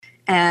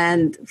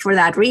And for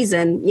that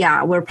reason,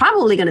 yeah, we're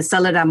probably going to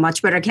sell it at a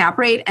much better cap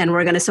rate, and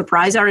we're going to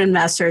surprise our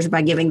investors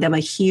by giving them a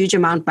huge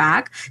amount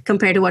back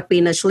compared to what we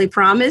initially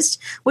promised,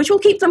 which will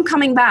keep them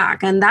coming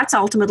back. And that's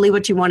ultimately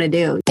what you want to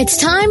do. It's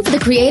time for the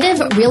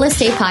Creative Real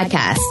Estate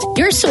Podcast,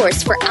 your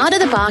source for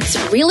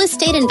out-of-the-box real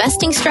estate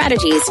investing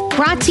strategies,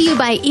 brought to you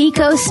by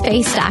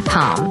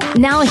ecospace.com.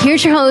 Now,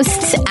 here's your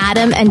hosts,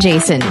 Adam and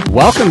Jason.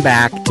 Welcome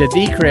back to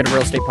the Creative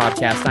Real Estate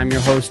Podcast. I'm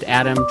your host,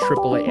 Adam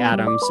AAA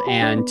Adams,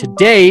 and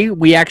today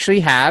we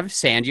actually have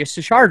Sandhya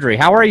Seshadri.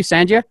 How are you,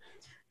 Sandhya?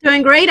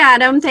 Doing great,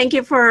 Adam. Thank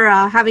you for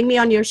having me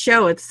on your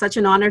show. It's such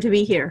an honor to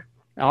be here.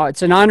 Oh,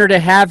 it's an honor to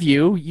have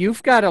you.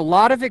 You've got a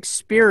lot of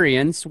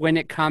experience when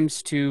it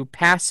comes to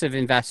passive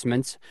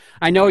investments.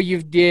 I know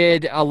you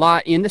did a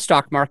lot in the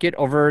stock market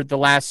over the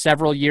last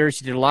several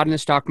years. You did a lot in the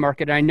stock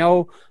market. I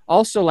know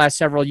also last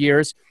several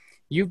years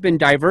you've been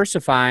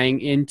diversifying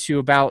into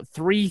about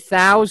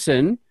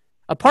 3,000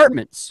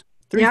 apartments,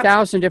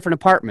 3,000 different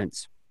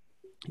apartments.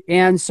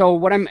 And so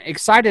what I'm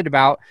excited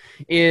about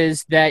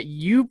is that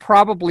you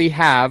probably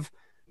have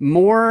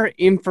more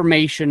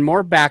information,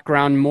 more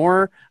background,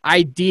 more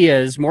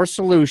ideas, more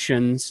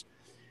solutions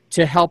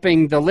to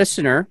helping the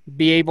listener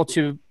be able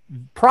to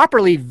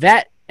properly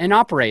vet an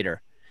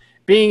operator.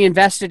 Being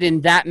invested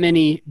in that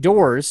many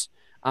doors,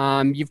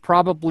 you've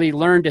probably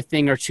learned a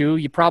thing or two.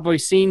 You've probably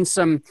seen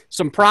some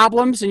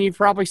problems, and you've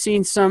probably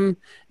seen some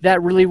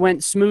that really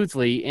went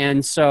smoothly.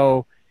 And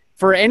so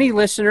for any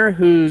listener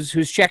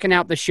who's checking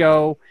out the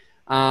show,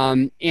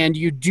 and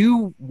you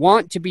do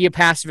want to be a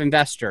passive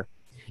investor,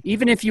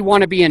 even if you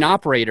want to be an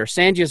operator,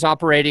 Sandhya is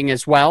operating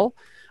as well.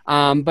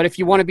 But if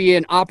you want to be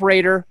an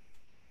operator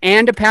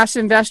and a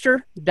passive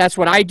investor, that's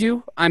what I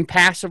do. I'm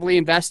passively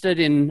invested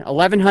in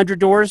 1,100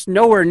 doors,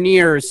 nowhere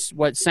near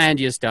what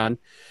Sandhya's done.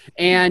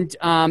 And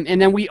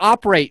then we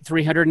operate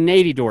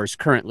 380 doors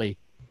currently.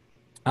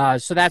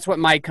 So that's what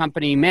my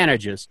company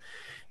manages.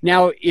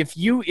 Now, if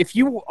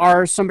you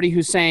are somebody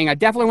who's saying, I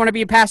definitely want to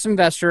be a passive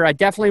investor, I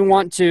definitely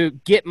want to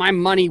get my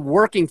money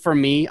working for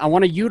me, I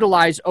want to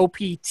utilize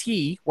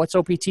OPT. What's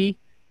OPT,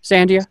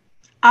 Sandhya?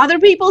 Other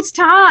people's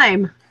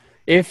time.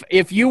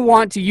 If you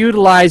want to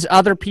utilize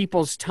other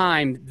people's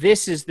time,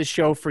 this is the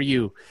show for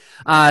you.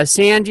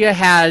 Sandhya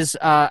has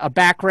a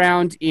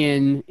background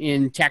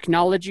in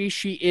technology.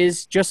 She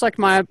is, just like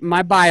my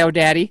bio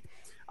daddy,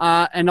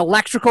 an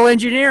electrical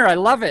engineer. I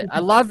love it. I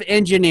love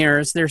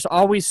engineers. There's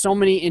always so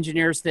many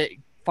engineers that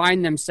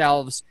find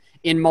themselves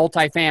in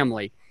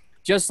multifamily.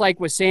 Just like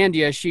with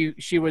Sandhya,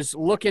 she was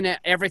looking at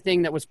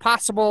everything that was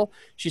possible.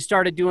 She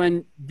started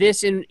doing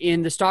this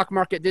in the stock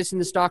market, this in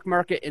the stock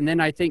market, and then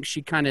I think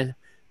she kind of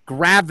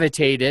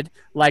gravitated,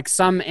 like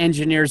some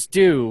engineers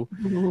do,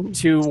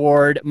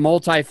 toward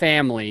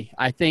multifamily.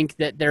 I think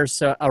that there's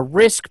a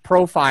risk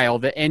profile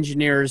that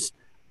engineers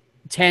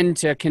tend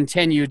to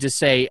continue to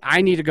say,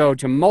 I need to go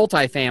to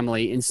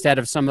multifamily instead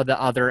of some of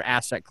the other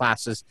asset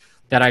classes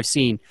that I've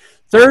seen.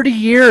 30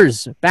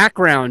 years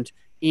background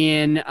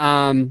in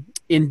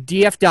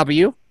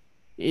DFW.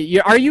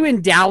 Are you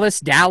in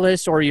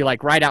Dallas, or are you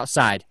like right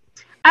outside?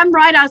 I'm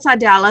right outside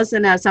Dallas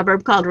in a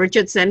suburb called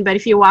Richardson, but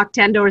if you walk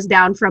 10 doors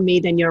down from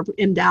me, then you're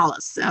in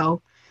Dallas.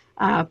 So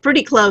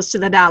pretty close to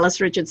the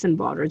Dallas-Richardson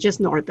border, just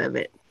north of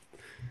it.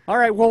 All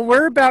right. Well,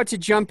 we're about to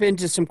jump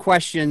into some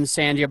questions,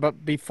 Sandhya,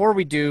 but before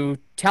we do,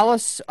 tell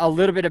us a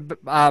little bit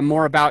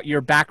more about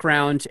your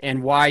background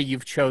and why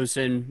you've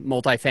chosen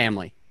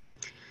multifamily.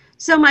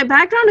 So my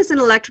background is in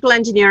electrical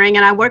engineering,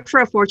 and I worked for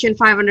a Fortune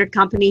 500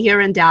 company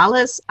here in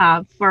Dallas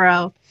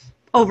for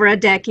over a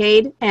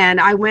decade. And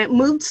I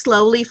moved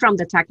slowly from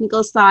the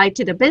technical side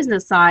to the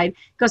business side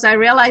because I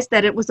realized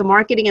that it was the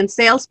marketing and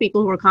sales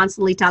people who were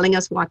constantly telling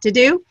us what to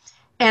do.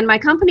 And my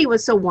company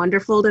was so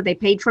wonderful that they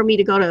paid for me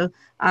to go to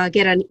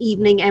get an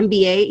evening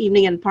MBA,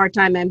 evening and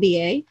part-time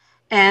MBA.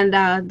 And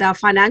the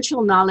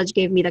financial knowledge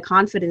gave me the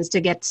confidence to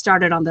get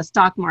started on the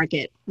stock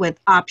market with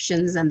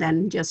options and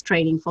then just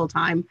trading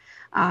full-time.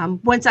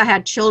 Once I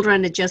had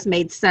children, it just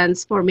made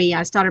sense for me.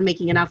 I started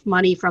making enough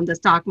money from the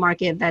stock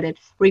market that it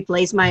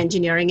replaced my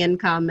engineering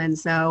income. And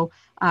so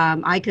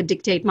I could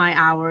dictate my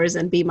hours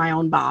and be my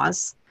own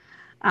boss.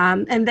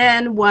 And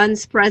then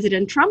once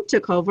President Trump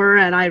took over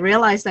and I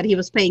realized that he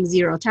was paying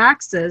zero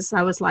taxes,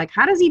 I was like,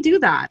 how does he do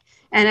that?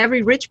 And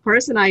every rich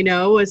person I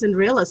know is in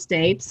real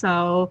estate.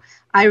 So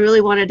I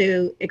really wanted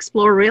to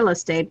explore real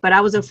estate, but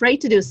I was afraid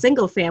to do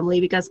single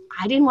family because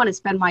I didn't want to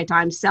spend my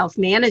time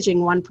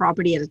self-managing one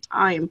property at a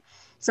time.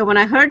 So when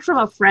I heard from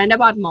a friend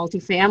about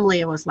multifamily,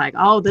 it was like,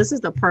 oh, this is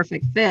the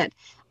perfect fit.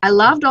 I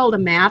loved all the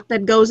math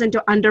that goes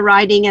into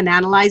underwriting and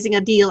analyzing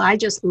a deal. I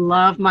just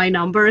love my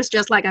numbers,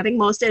 just like I think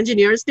most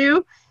engineers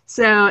do.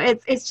 So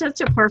it's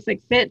such a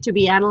perfect fit to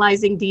be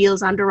analyzing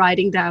deals,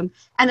 underwriting them.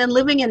 And then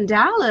living in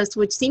Dallas,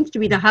 which seems to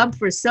be the hub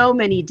for so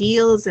many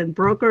deals and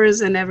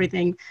brokers and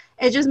everything,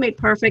 it just made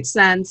perfect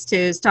sense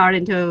to start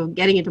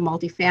getting into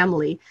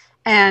multifamily.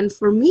 And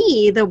for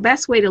me, the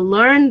best way to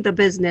learn the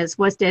business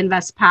was to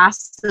invest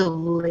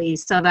passively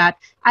so that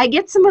I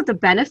get some of the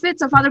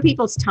benefits of other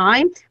people's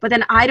time, but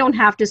then I don't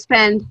have to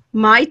spend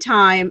my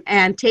time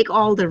and take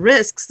all the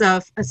risks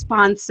of a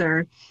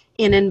sponsor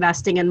in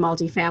investing in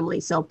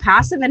multifamily. So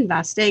passive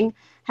investing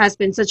has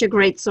been such a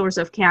great source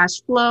of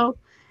cash flow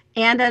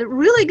and a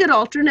really good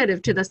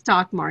alternative to the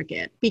stock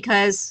market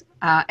because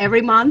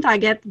every month I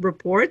get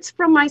reports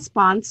from my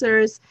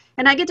sponsors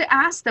and I get to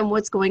ask them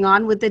what's going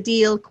on with the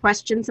deal,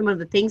 question some of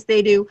the things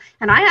they do.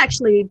 And I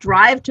actually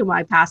drive to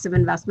my passive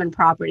investment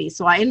property.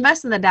 So I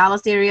invest in the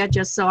Dallas area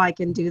just so I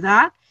can do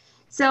that.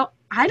 So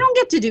I don't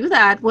get to do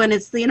that when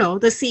it's, the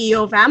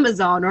CEO of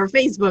Amazon or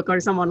Facebook or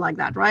someone like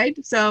that, right?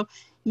 So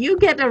you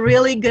get a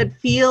really good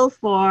feel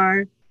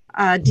for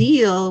a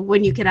deal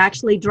when you can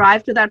actually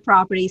drive to that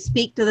property,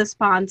 speak to the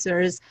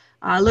sponsors,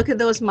 look at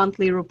those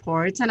monthly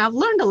reports. And I've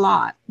learned a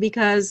lot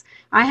because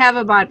I have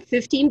about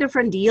 15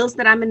 different deals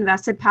that I'm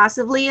invested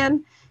passively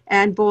in.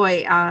 And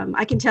boy,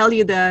 I can tell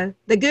you the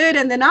good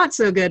and the not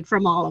so good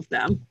from all of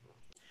them.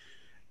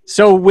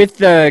 So with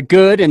the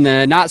good and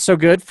the not so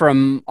good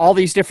from all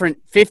these different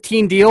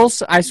 15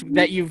 deals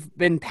that you've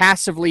been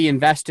passively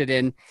invested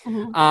in,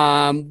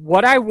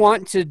 what I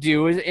want to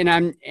do is,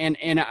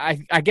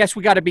 I guess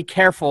we got to be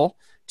careful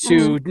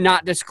to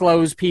not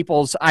disclose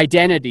people's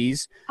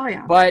identities. Oh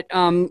yeah. But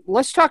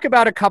let's talk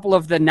about a couple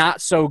of the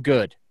not so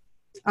good.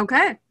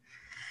 Okay.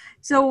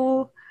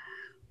 So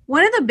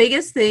one of the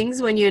biggest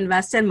things when you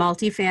invest in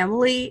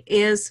multifamily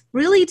is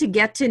really to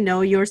get to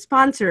know your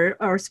sponsor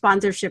or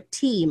sponsorship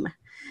team.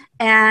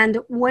 And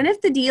one of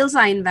the deals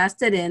I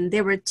invested in,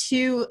 there were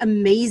two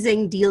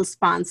amazing deal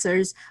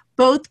sponsors,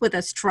 both with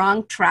a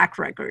strong track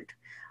record.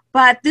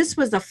 But this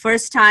was the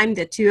first time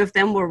the two of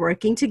them were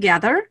working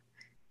together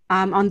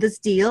on this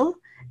deal.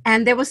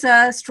 And there was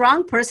a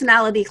strong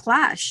personality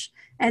clash.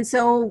 And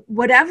so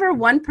whatever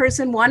one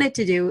person wanted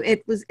to do,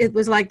 it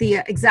was like the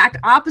exact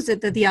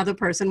opposite that the other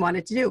person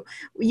wanted to do.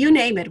 You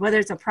name it, whether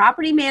it's a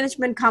property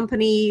management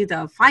company,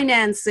 the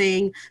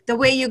financing, the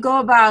way you go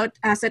about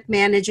asset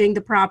managing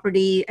the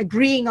property,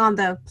 agreeing on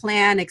the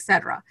plan,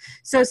 etc.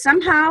 So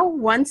somehow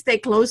once they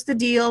closed the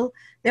deal,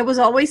 there was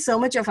always so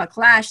much of a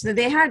clash that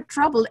they had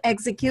trouble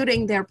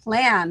executing their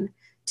plan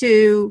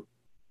to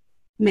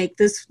make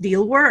this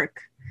deal work.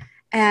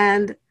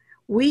 And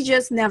we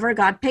just never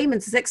got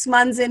payments. 6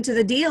 months into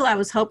the deal, I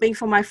was hoping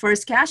for my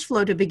first cash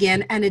flow to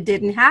begin, and it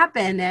didn't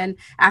happen. And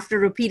after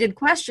repeated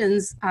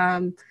questions,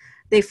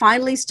 they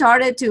finally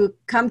started to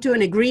come to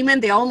an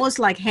agreement. They almost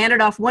like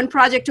handed off one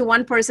project to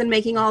one person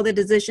making all the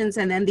decisions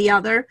and then the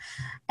other.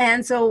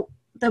 And so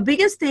the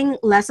biggest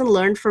lesson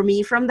learned for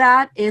me from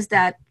that is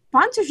that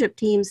sponsorship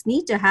teams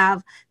need to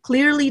have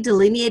clearly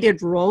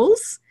delineated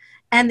roles.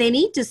 And they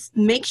need to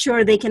make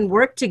sure they can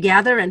work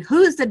together and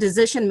who's the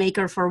decision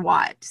maker for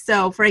what.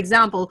 So for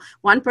example,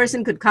 one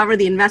person could cover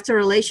the investor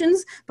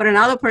relations, but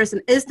another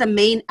person is the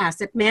main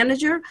asset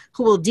manager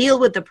who will deal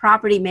with the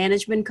property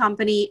management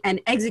company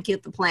and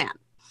execute the plan.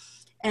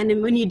 And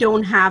when you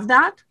don't have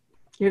that,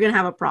 you're going to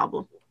have a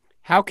problem.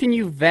 How can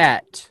you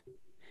vet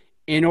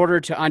in order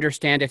to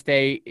understand if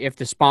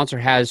the sponsor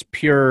has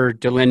pure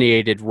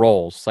delineated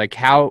roles? Like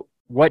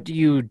what do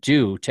you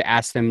do to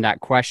ask them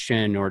that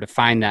question or to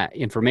find that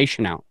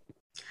information out?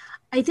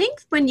 I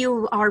think when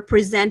you are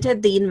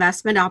presented the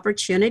investment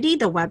opportunity,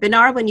 the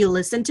webinar, when you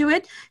listen to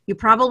it, you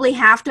probably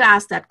have to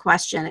ask that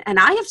question. And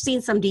I have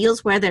seen some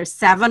deals where there's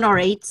 7 or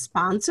 8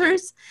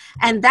 sponsors.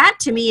 And that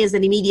to me is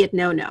an immediate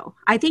no-no.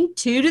 I think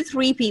 2 to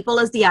 3 people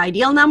is the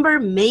ideal number,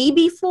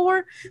 maybe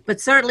 4,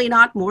 but certainly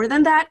not more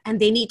than that. And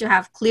they need to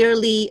have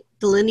clearly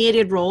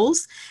delineated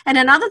roles. And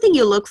another thing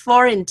you look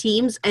for in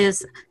teams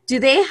is, do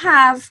they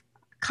have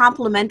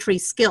complementary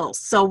skills?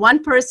 So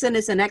one person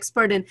is an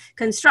expert in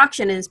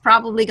construction and is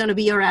probably going to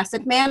be your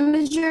asset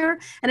manager.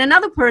 And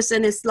another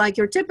person is like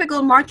your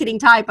typical marketing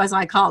type, as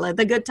I call it,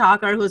 the good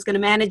talker who's going to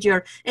manage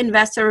your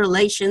investor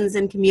relations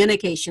and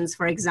communications,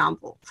 for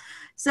example.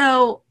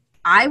 So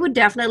I would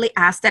definitely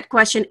ask that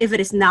question if it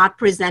is not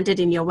presented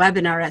in your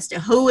webinar as to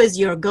who is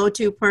your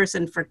go-to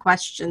person for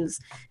questions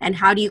and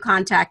how do you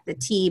contact the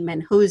team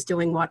and who's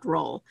doing what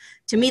role.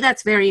 To me,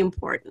 that's very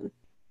important.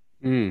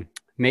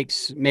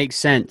 Makes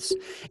sense.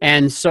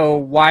 And so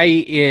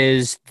why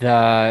is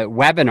the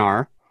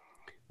webinar,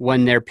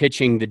 when they're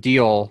pitching the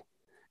deal,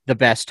 the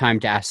best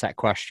time to ask that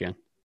question?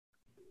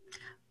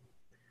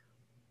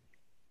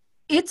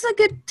 It's a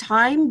good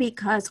time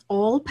because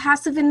all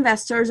passive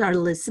investors are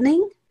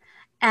listening,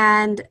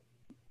 and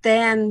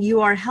then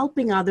you are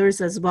helping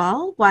others as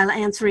well while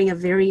answering a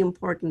very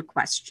important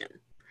question.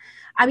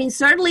 I mean,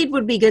 certainly it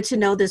would be good to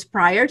know this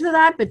prior to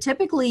that, but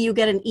typically you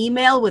get an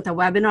email with a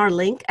webinar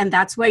link, and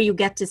that's where you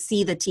get to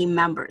see the team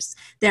members,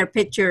 their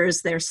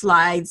pictures, their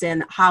slides,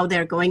 and how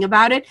they're going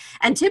about it.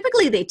 And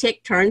typically they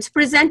take turns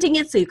presenting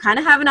it, so you kind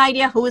of have an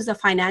idea who is the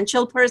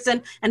financial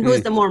person and who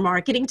is the more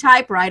marketing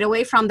type right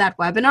away from that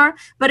webinar.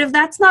 But if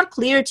that's not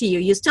clear to you,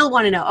 you still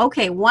want to know,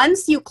 okay,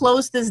 once you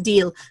close this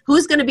deal,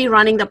 who's going to be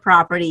running the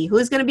property?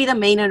 Who's going to be the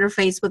main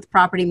interface with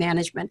property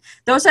management?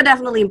 Those are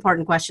definitely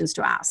important questions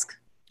to ask.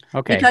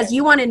 Okay. Because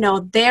you want to know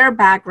their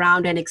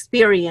background and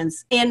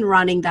experience in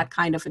running that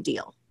kind of a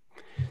deal.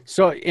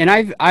 So, and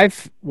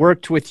I've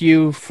worked with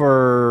you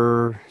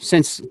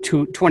since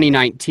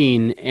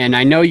 2019, and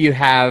I know you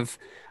have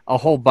a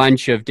whole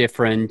bunch of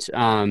different,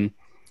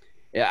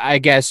 I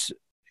guess,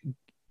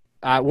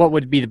 what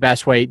would be the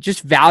best way?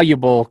 Just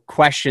valuable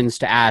questions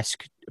to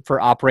ask for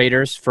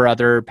operators, for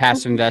other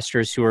passive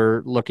investors who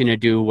are looking to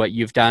do what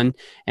you've done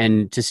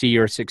and to see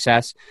your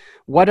success.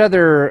 What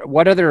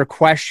other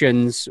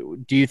questions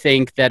do you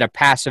think that a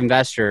passive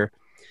investor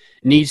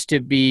needs to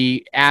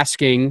be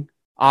asking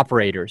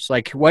operators?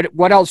 Like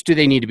what else do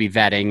they need to be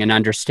vetting and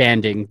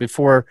understanding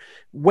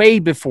way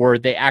before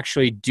they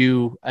actually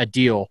do a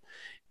deal?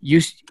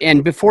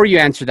 And before you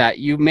answer that,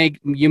 you made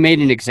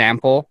an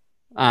example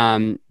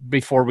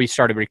before we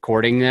started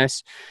recording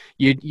this.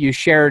 You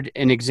shared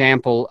an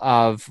example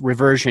of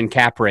reversion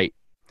cap rate.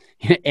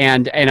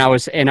 And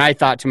I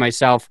thought to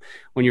myself,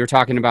 when you were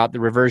talking about the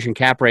reversion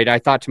cap rate, I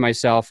thought to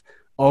myself,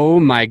 oh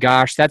my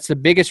gosh, that's the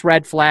biggest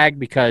red flag,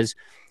 because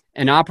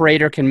an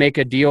operator can make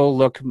a deal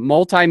look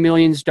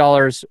multi-millions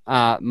dollars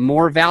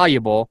more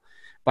valuable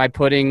by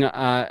putting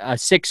a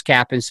 6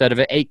 cap instead of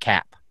an 8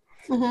 cap,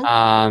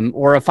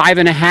 or a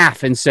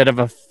 5.5 instead of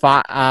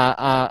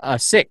a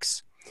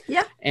 6.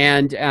 Yeah.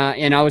 And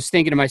I was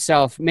thinking to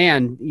myself,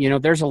 man,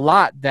 there's a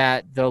lot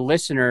that the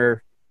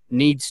listener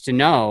needs to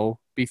know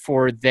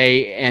before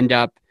they end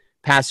up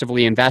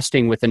passively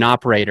investing with an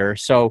operator.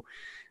 So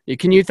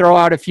can you throw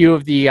out a few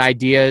of the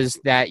ideas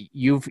that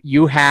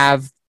you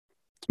have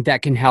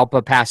that can help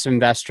a passive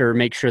investor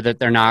make sure that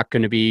they're not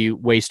going to be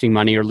wasting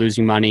money or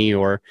losing money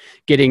or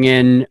getting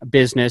in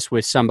business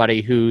with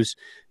somebody who's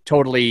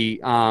totally,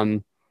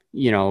 going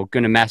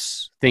to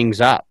mess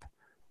things up?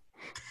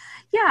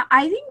 Yeah,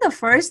 I think the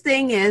first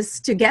thing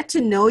is to get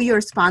to know your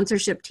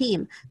sponsorship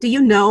team. Do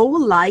you know,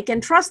 like,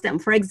 and trust them?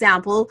 For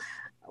example,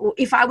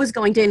 if I was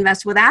going to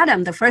invest with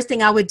Adam, the first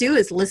thing I would do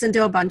is listen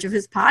to a bunch of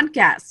his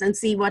podcasts and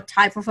see what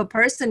type of a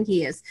person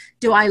he is.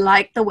 Do I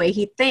like the way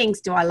he thinks?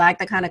 Do I like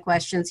the kind of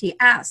questions he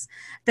asks?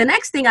 The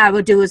next thing I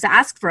would do is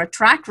ask for a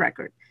track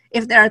record.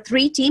 If there are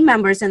 3 team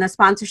members in a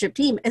sponsorship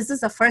team, is this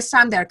the first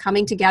time they're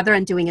coming together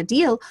and doing a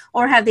deal,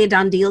 or have they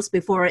done deals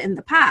before in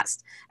the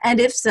past? And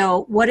if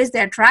so, what is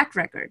their track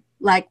record?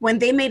 Like when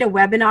they made a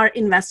webinar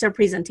investor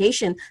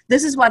presentation,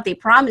 this is what they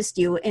promised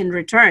you in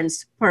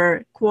returns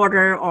per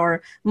quarter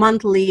or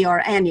monthly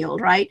or annual,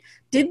 right?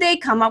 Did they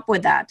come up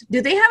with that?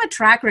 Do they have a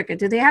track record?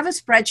 Do they have a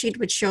spreadsheet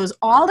which shows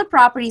all the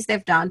properties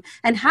they've done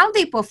and how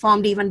they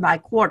performed even by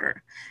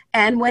quarter?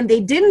 And when they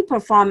didn't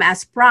perform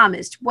as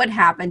promised, what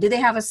happened? Do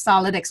they have a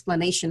solid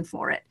explanation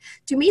for it?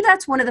 To me,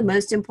 that's one of the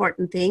most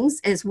important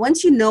things is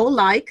once you know,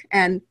 like,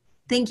 and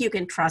think you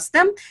can trust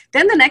them,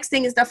 then the next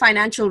thing is the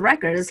financial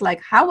record. It's like,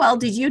 how well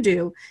did you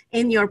do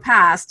in your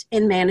past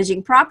in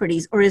managing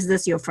properties, or is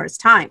this your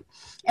first time?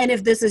 And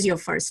if this is your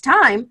first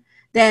time,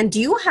 then do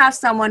you have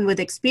someone with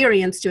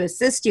experience to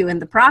assist you in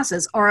the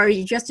process, or are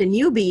you just a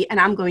newbie and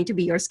I'm going to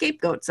be your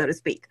scapegoat, so to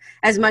speak?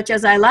 As much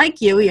as I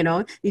like you,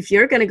 if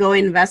you're going to go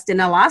invest in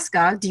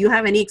Alaska, do you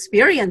have any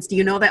experience? Do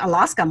you know the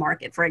Alaska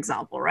market, for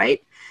example,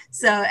 right?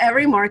 So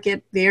every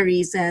market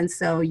varies, and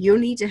so you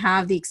need to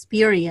have the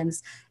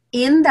experience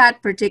in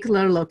that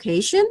particular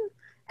location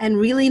and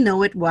really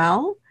know it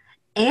well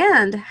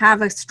and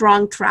have a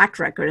strong track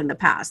record in the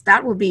past.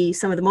 That would be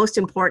some of the most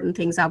important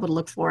things I would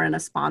look for in a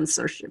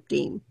sponsorship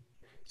team.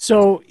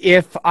 So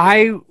if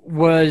I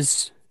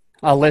was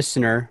a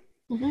listener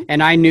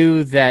and I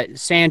knew that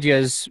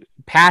Sandhya's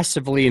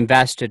passively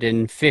invested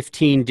in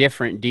 15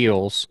 different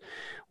deals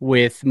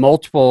with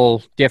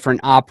multiple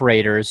different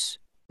operators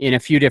in a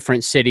few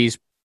different cities,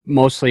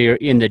 mostly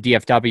in the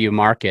DFW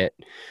market,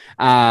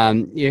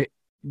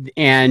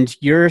 and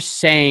you're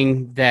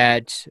saying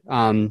that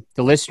the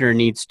listener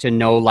needs to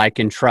know, like,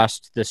 and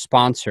trust the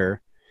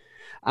sponsor.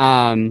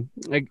 I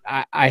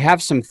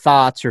have some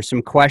thoughts or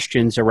some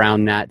questions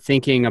around that,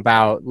 thinking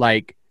about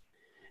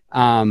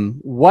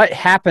what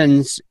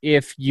happens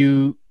if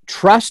you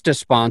trust a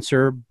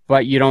sponsor,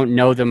 but you don't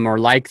know them or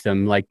like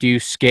them? Like, do you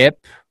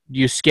skip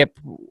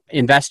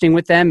investing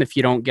with them if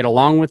you don't get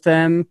along with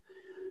them?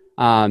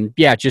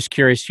 Just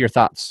curious your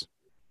thoughts.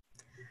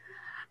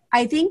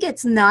 I think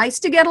it's nice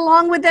to get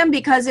along with them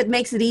because it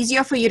makes it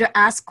easier for you to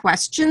ask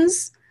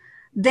questions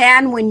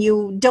than when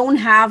you don't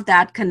have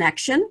that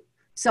connection.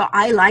 So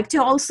I like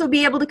to also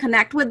be able to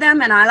connect with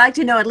them, and I like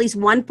to know at least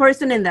one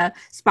person in the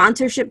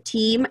sponsorship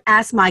team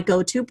as my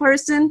go-to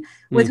person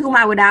with whom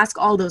I would ask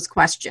all those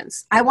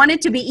questions. I want it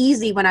to be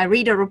easy when I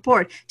read a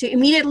report to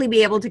immediately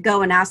be able to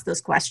go and ask those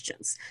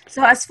questions.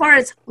 So as far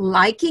as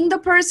liking the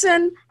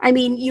person, I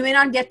mean, you may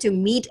not get to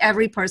meet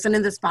every person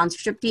in the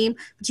sponsorship team,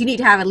 but you need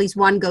to have at least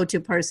one go-to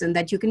person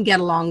that you can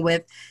get along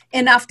with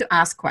enough to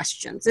ask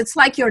questions. It's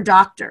like your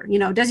doctor,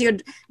 do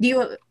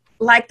you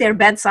like their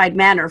bedside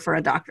manner for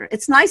a doctor?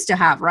 It's nice to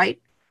have, right?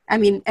 I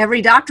mean,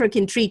 every doctor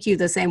can treat you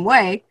the same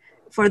way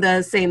for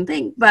the same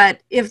thing.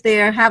 But if they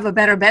have a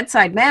better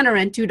bedside manner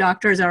and 2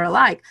 doctors are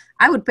alike,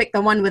 I would pick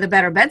the one with a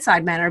better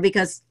bedside manner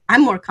because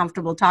I'm more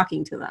comfortable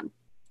talking to them.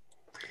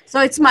 So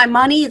it's my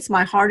money, it's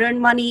my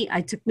hard-earned money.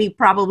 It took me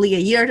probably a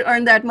year to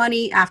earn that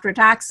money after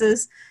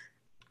taxes.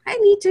 I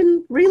need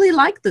to really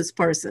like this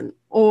person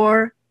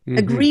or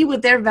agree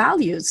with their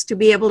values to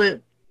be able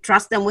to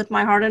trust them with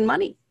my hard-earned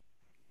money.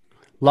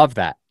 Love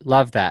that.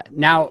 Love that.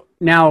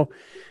 Now,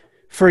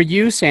 for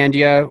you,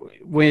 Sandhya,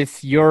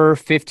 with your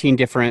 15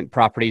 different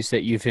properties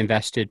that you've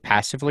invested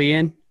passively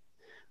in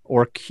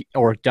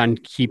or done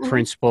key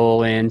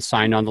principal and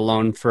signed on the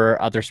loan for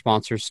other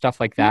sponsors, stuff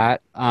like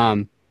that,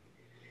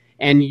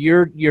 and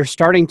you're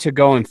starting to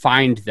go and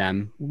find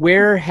them,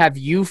 where have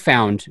you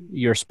found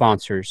your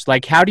sponsors?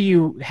 Like, how do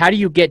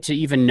you get to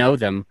even know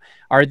them?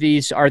 Are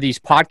these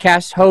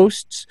podcast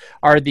hosts?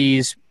 Are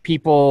these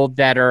people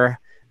that are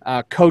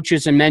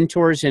coaches and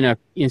mentors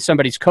in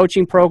somebody's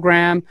coaching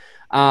program?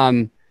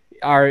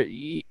 Are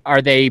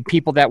they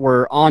people that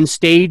were on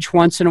stage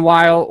once in a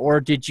while,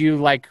 or did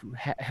you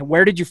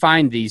where did you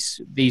find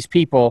these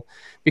people?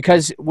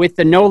 Because with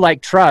the know,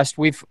 like, trust,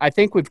 I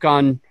think we've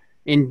gone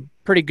in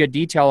pretty good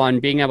detail on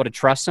being able to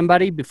trust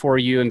somebody before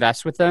you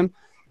invest with them.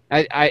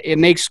 It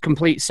makes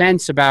complete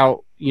sense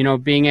about,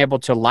 being able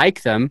to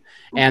like them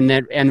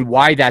and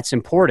why that's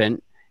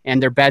important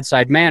and their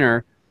bedside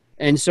manner.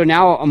 And so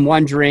now I'm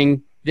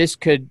wondering, this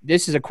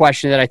is a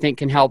question that I think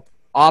can help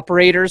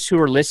operators who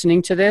are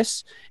listening to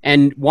this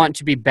and want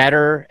to be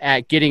better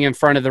at getting in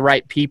front of the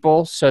right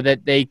people so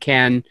that they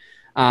can,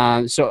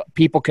 so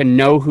people can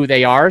know who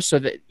they are so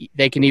that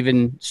they can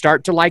even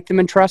start to like them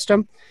and trust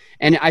them.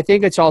 And I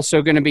think it's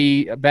also going to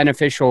be a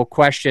beneficial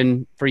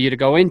question for you to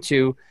go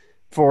into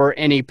for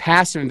any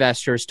passive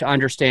investors to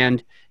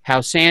understand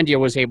how Sandhya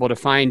was able to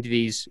find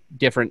these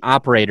different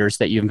operators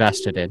that you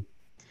invested in.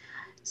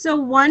 So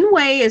one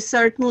way is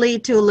certainly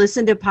to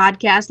listen to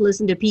podcasts,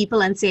 listen to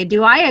people and say,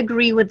 do I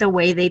agree with the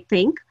way they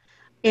think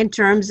in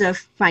terms of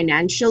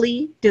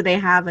financially? Do they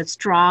have a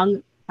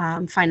strong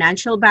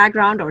financial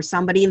background or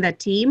somebody in the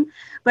team?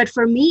 But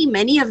for me,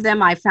 many of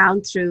them I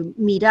found through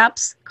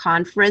meetups,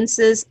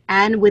 conferences,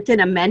 and within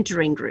a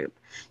mentoring group.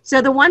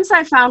 So the ones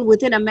I found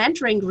within a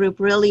mentoring group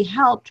really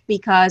helped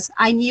because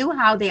I knew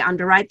how they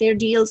underwrite their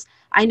deals.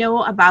 I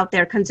know about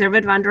their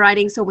conservative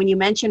underwriting. So when you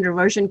mentioned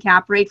reversion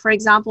cap rate, for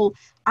example,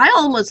 I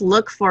almost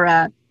look for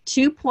a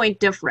 2-point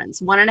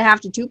difference, 1.5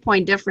 to 2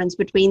 point difference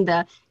between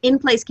the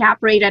in-place cap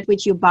rate at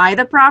which you buy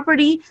the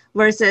property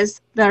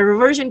versus the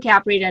reversion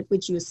cap rate at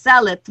which you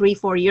sell it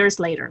 3-4 years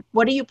later.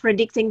 What are you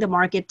predicting the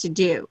market to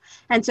do?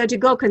 And so to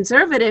go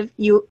conservative,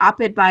 you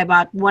up it by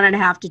about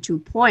 1.5 to 2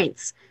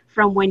 points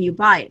from when you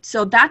buy it.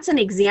 So that's an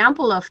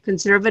example of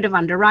conservative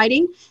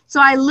underwriting.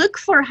 So I look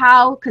for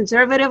how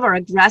conservative or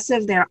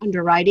aggressive their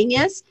underwriting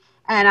is,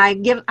 and I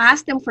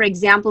ask them for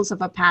examples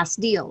of a past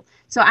deal.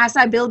 So as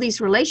I build these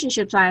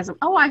relationships, I ask them,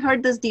 I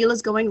heard this deal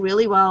is going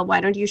really well.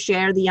 Why don't you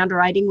share the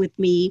underwriting with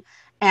me?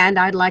 And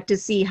I'd like to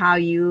see how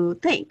you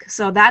think.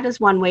 So that is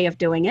one way of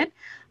doing it.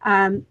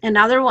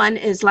 Another one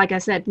is, like I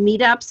said,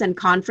 meetups and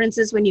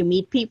conferences. When you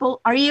meet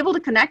people, are you able to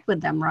connect with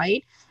them,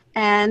 right?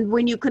 And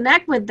when you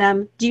connect with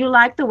them, do you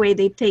like the way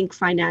they think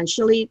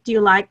financially? Do you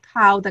like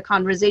how the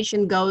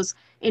conversation goes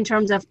in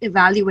terms of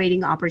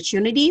evaluating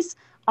opportunities?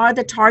 Are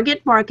the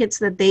target markets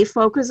that they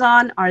focus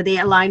on, are they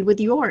aligned with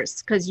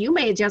yours? Because you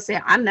may just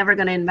say, I'm never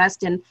going to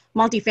invest in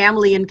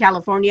multifamily in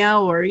California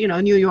or,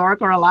 New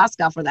York or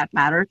Alaska for that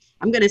matter.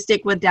 I'm going to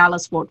stick with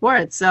Dallas-Fort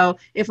Worth. So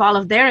if all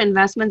of their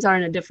investments are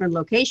in a different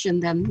location,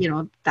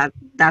 then,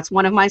 that's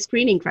one of my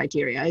screening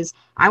criteria is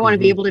I want to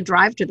be able to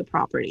drive to the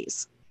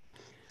properties.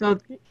 So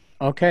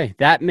okay,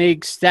 that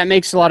makes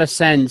a lot of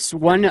sense.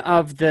 One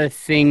of the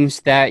things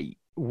that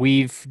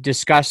we've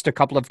discussed a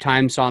couple of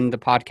times on the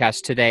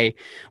podcast today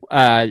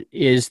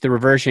is the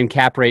reversion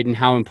cap rate and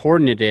how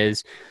important it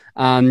is.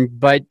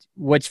 But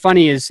what's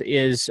funny is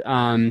it's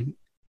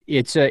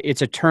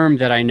a term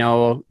that I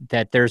know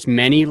that there's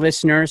many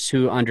listeners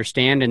who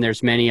understand, and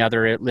there's many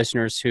other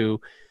listeners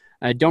who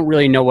don't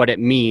really know what it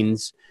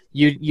means.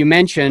 You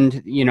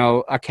mentioned,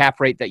 a cap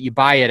rate that you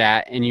buy it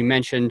at, and you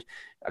mentioned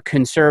a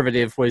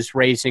conservative was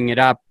raising it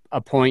up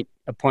a point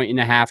and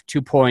a half,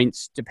 2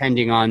 points,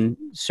 depending on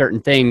certain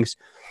things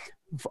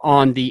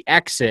on the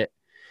exit.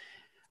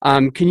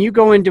 Can you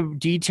go into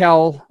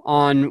detail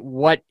on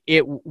what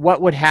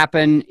would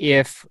happen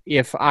if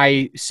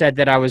I said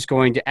that I was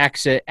going to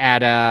exit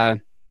at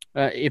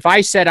if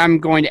I said I'm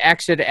going to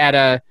exit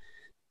at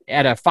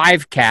a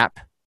 5 cap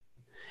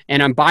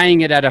and I'm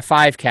buying it at a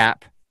 5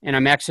 cap and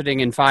I'm exiting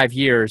in 5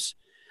 years?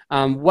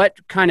 What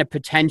kind of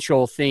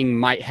potential thing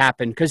might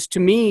happen? Because to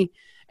me,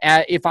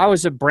 if I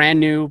was a brand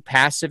new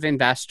passive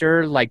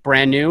investor, like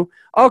brand new,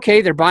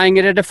 okay, they're buying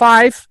it at a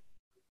 5,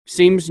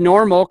 seems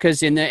normal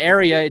because in the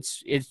area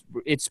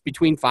it's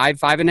between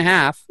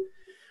 5.5.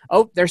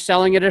 Oh, they're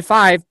selling it at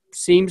 5,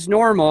 seems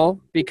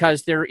normal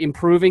because they're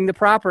improving the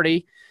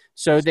property,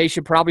 so they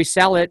should probably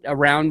sell it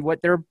around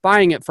what they're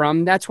buying it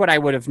from. That's what I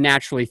would have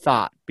naturally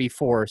thought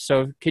before.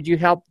 So could you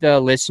help the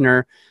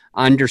listener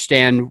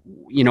understand,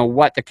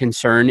 what the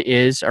concern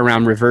is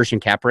around reversion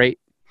cap rate?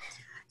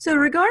 So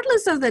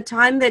regardless of the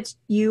time that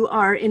you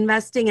are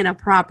investing in a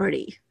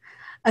property,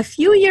 A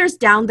few years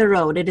down the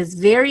road, it is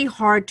very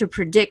hard to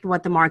predict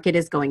what the market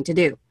is going to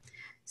do.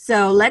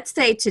 So let's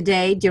say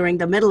today, during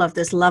the middle of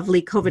this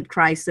lovely COVID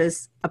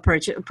crisis, a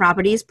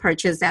property is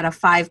purchased at a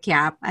 5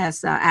 cap,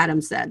 as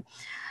Adam said.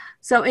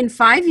 So in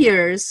 5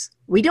 years,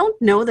 we don't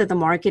know that the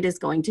market is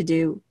going to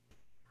do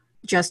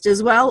just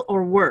as well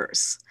or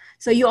worse.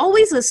 So you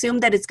always assume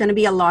that it's going to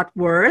be a lot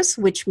worse,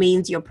 which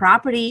means your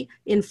property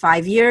in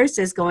 5 years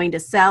is going to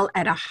sell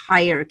at a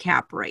higher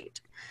cap rate.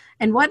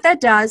 And what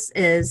that does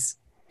is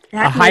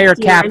a higher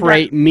cap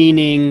rate,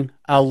 meaning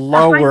a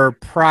lower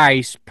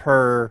price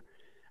per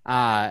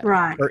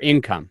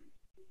income.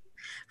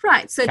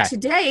 Right. So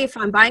today, if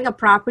I'm buying a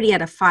property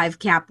at a 5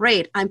 cap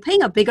rate, I'm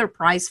paying a bigger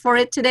price for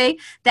it today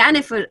than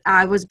if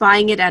I was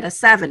buying it at a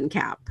 7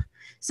 cap.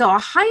 So a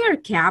higher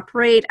cap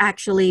rate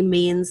actually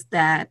means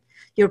that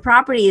your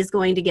property is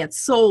going to get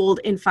sold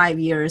in 5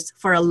 years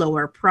for a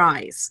lower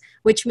price,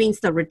 which means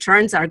the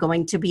returns are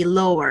going to be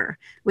lower,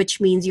 which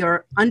means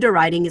your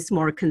underwriting is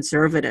more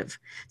conservative.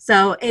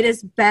 So it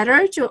is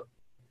better to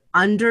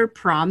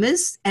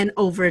under-promise and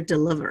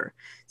over-deliver.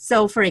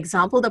 So for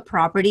example, the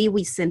property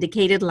we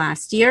syndicated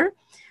last year,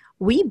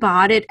 we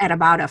bought it at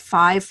about a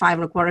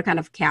 5.25 kind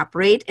of cap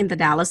rate in the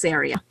Dallas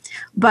area.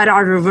 But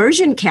our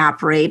reversion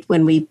cap rate,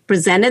 when we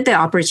presented the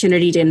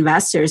opportunity to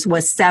investors,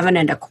 was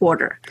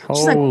 7.25.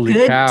 Holy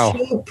good cow.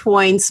 2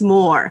 points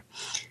more.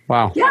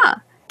 Wow. Yeah.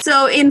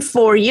 So in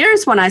 4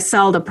 years, when I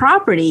sell the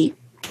property,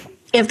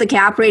 if the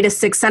cap rate is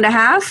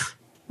 6.5,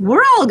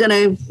 we're all going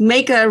to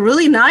make a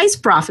really nice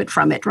profit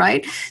from it,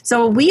 right?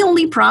 So we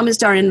only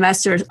promised our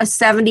investors a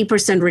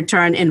 70%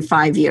 return in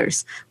 5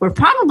 years. We're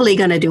probably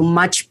going to do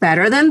much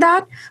better than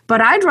that,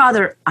 but I'd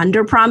rather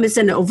under-promise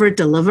and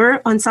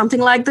over-deliver on something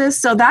like this.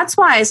 So that's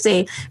why I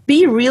say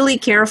be really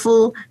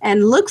careful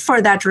and look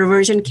for that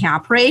reversion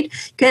cap rate,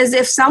 because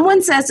if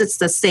someone says it's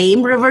the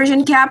same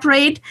reversion cap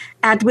rate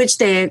at which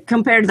they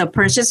compared the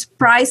purchase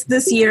price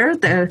this year,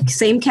 the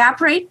same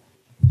cap rate,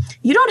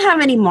 you don't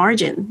have any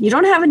margin. You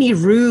don't have any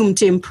room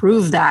to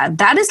improve that.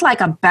 That is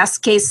like a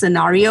best case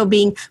scenario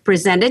being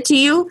presented to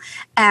you.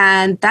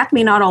 And that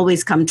may not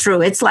always come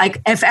true. It's like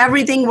if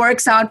everything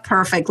works out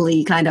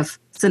perfectly kind of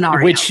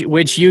scenario.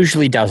 Which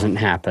usually doesn't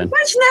happen.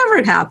 Which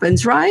never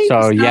happens, right?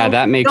 So yeah,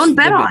 that makes... Don't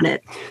bet on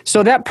it.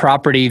 So that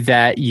property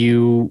that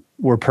you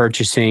were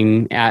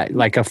purchasing at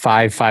like a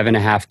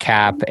 5.5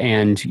 cap,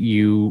 and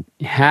you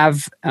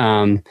have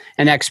an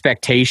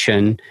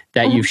expectation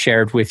that you've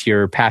shared with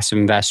your passive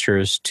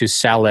investors to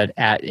sell it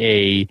at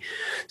a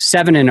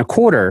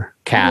 7.25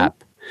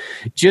 cap.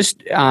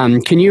 Just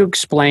can you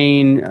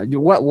explain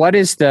what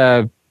is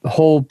the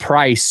whole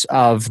price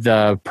of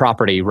the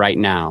property right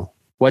now?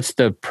 What's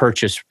the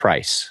purchase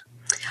price?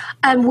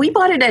 We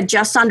bought it at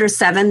just under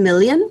 $7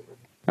 million.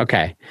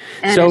 Okay.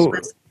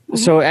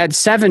 So at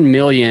 $7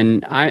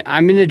 million,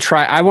 I'm going to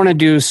try. I want to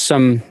do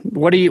some.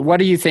 What do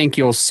you think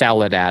you'll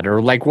sell it at,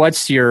 or like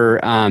what's your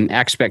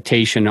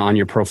expectation on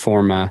your pro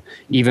forma,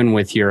 even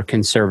with your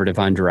conservative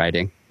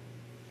underwriting?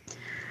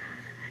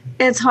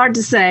 It's hard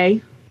to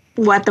say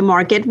what the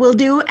market will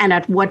do and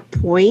at what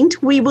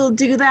point we will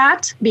do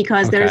that,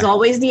 because there's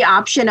always the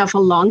option of a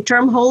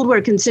long-term hold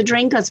we're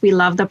considering because we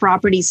love the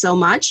property so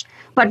much.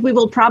 But we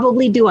will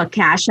probably do a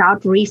cash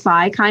out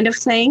refi kind of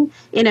thing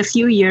in a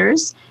few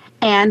years.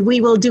 And we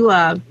will do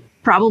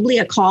probably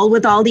a call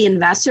with all the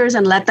investors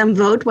and let them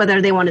vote whether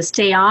they want to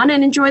stay on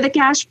and enjoy the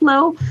cash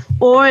flow,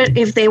 or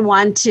if they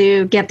want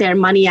to get their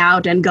money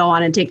out and go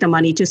on and take the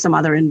money to some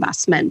other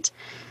investment.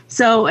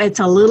 So it's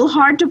a little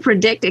hard to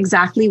predict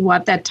exactly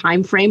what that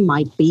time frame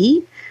might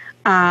be.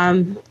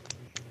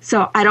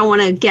 So I don't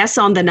want to guess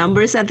on the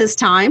numbers at this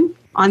time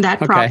on that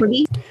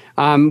property.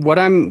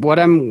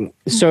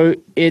 So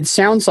it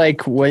sounds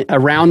like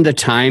around the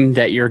time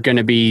that you're going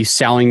to be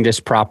selling this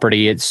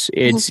property, it's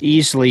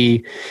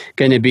easily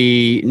going to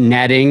be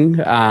netting.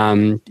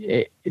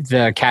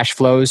 The cash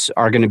flows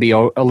are going to be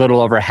a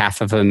little over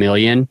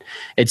 $500,000.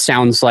 It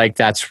sounds like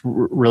that's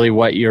really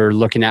what you're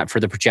looking at for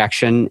the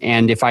projection.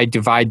 And if I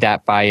divide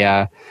that by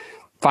a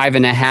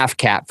 5.5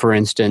 cap, for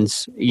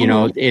instance, you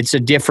know, it's a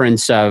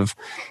difference of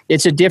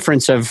around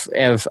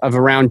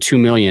 $2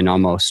 million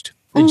almost.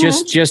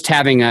 Just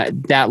having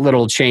that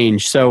little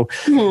change. So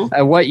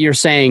what you're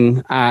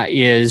saying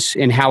is,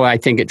 and how I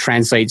think it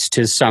translates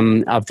to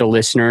some of the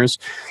listeners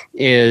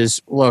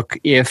is, look,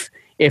 if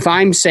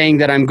I'm saying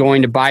that I'm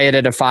going to buy it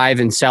at a 5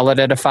 and sell it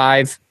at a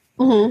 5,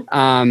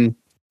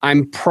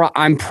 I'm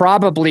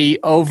probably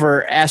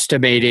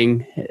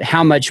overestimating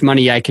how much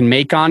money I can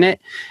make on it.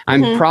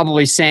 I'm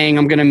probably saying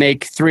I'm going to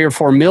make 3 or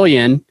 4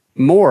 million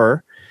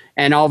more.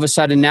 And all of a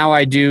sudden now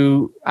I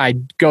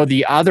go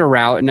the other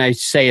route and I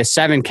say a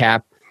 7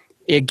 cap,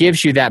 it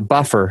gives you that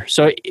buffer.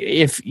 So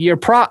if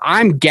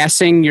I'm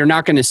guessing you're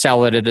not going to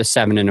sell it at a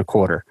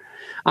 7.25.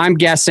 I'm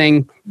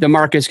guessing the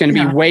market's going to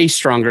be way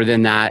stronger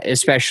than that,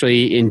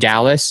 especially in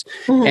Dallas.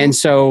 And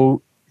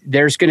so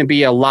there's going to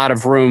be a lot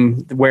of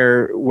room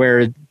where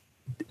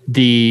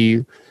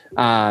the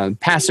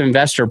passive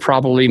investor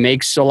probably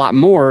makes a lot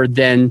more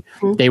than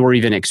they were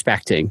even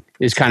expecting,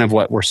 is kind of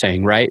what we're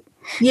saying, right?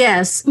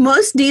 Yes,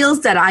 most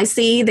deals that I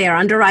see, they're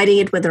underwriting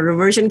it with a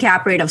reversion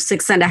cap rate of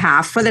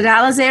 6.5 for the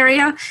Dallas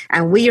area,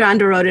 and we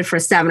underwrote it for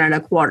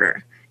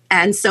 7.25.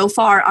 And so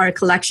far, our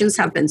collections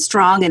have been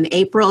strong in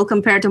April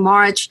compared to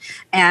March.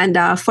 And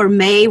for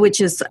May,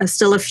 which is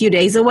still a few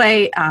days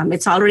away,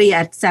 it's already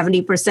at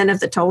 70%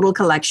 of the total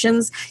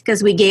collections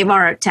because we gave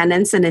our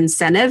tenants an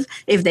incentive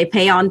if they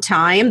pay on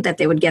time that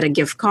they would get a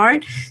gift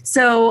card.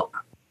 So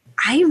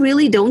I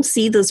really don't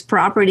see this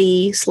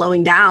property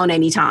slowing down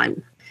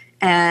anytime.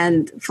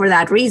 And for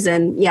that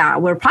reason, yeah,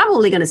 we're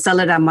probably going to sell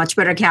it at a much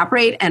better cap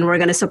rate, and we're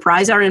going to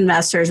surprise our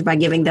investors by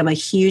giving them a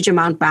huge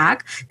amount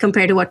back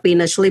compared to what we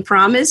initially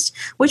promised,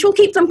 which will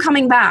keep them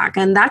coming back.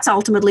 And that's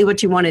ultimately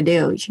what you want to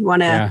do. You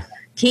want to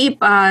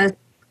keep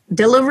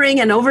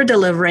delivering and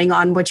over-delivering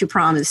on what you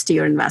promised to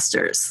your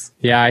investors.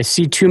 Yeah, I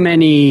see too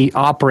many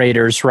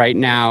operators right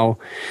now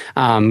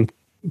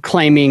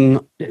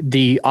claiming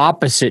the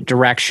opposite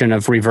direction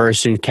of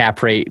reversion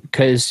cap rate,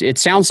 because it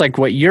sounds like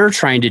what you're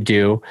trying to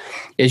do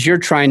is you're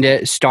trying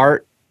to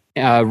start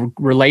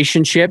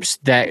relationships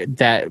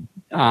that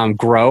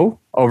grow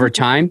over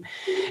time.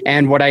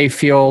 And what I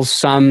feel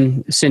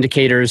some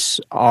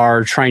syndicators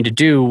are trying to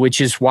do, which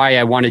is why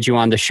I wanted you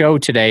on the show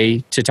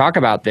today to talk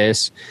about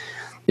this,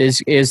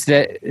 is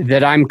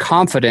that I'm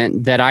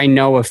confident that I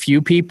know a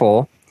few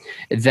people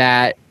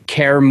that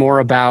care more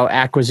about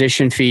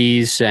acquisition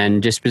fees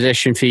and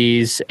disposition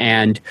fees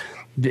and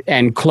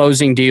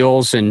closing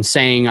deals and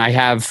saying I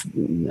have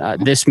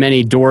this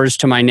many doors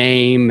to my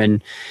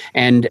name,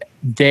 and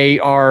they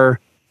are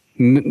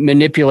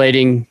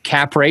manipulating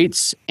cap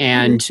rates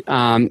and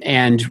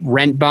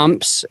rent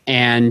bumps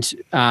and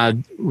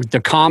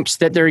the comps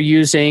that they're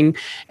using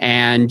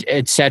and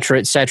et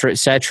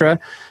cetera,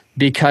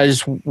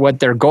 because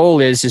what their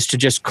goal is to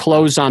just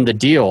close on the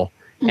deal.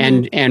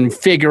 And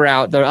figure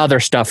out the other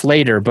stuff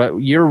later. But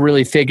you're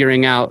really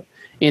figuring out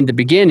in the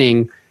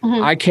beginning,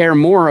 I care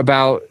more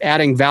about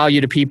adding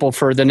value to people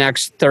for the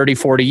next 30,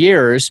 40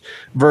 years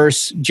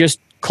versus just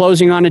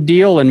closing on a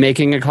deal and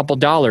making a couple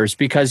dollars.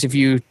 Because if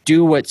you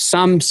do what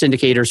some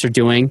syndicators are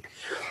doing,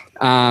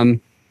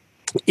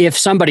 if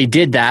somebody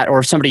did that or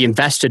if somebody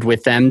invested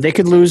with them, they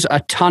could lose a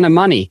ton of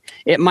money.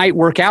 It might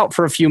work out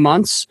for a few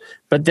months,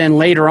 but then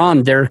later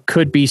on, there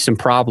could be some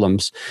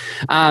problems.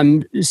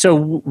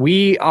 So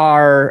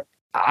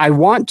I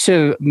want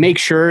to make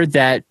sure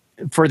that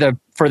for the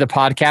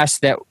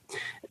podcast that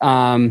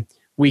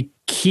we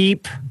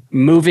keep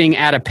moving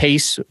at a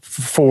pace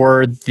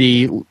for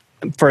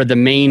the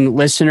main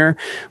listener,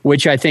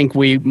 which I think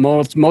we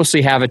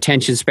mostly have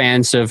attention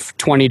spans of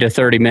 20 to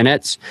 30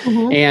 minutes.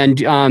 And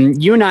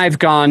you and I have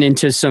gone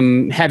into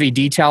some heavy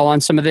detail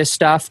on some of this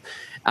stuff.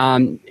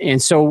 And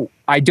so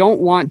I don't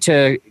want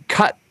to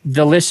cut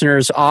the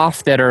listeners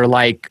off that are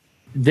like,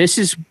 this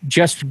is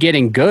just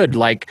getting good.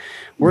 Like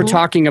we're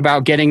talking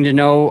about getting to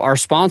know our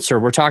sponsor.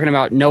 We're talking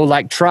about know,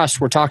 like,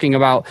 trust. We're talking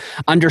about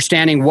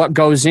understanding what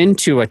goes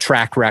into a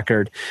track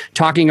record,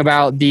 talking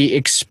about the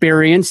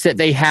experience that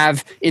they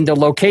have in the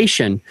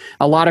location.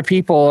 A lot of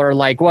people are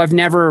like, well, I've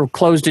never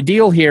closed a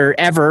deal here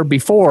ever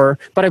before,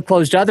 but I've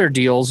closed other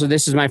deals. So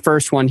this is my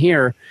first one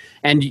here.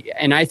 And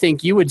I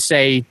think you would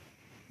say,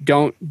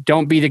 don't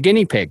be the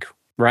guinea pig.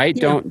 Right?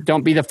 Yeah.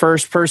 Don't be the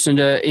first person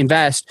to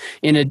invest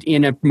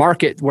in a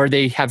market where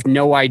they have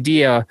no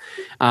idea,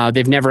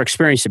 they've never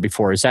experienced it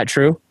before. Is that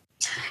true?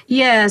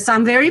 Yes,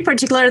 I'm very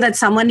particular that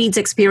someone needs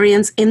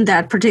experience in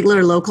that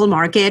particular local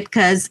market,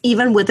 because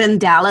even within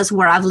Dallas,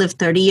 where I've lived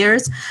 30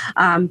 years,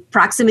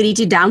 proximity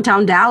to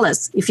downtown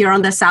Dallas, if you're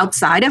on the south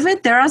side of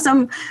it, there are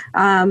some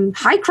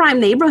high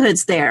crime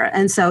neighborhoods there.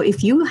 And so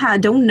if you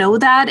don't know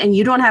that and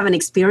you don't have an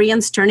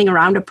experience turning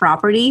around a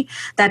property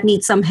that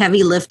needs some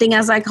heavy lifting,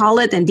 as I call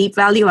it, and deep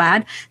value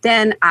add,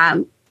 then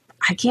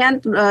I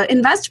can't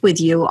invest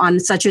with you on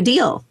such a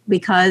deal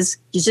because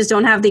you just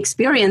don't have the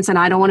experience and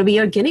I don't want to be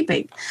your guinea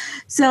pig.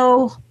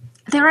 So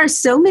there are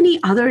so many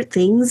other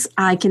things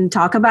I can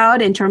talk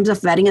about in terms of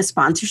vetting a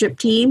sponsorship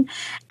team.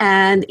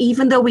 And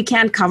even though we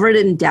can't cover it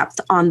in depth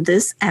on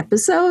this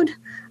episode,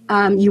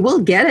 you will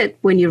get it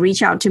when you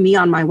reach out to me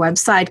on my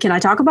website. Can I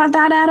talk about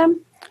that, Adam?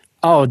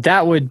 Oh,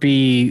 that would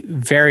be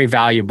very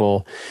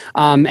valuable.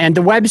 And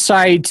the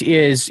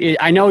website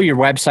I know your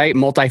website,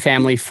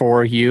 Multifamily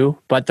For You,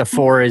 but the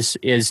 4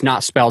 is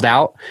not spelled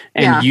out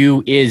and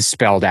U is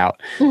spelled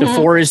out. The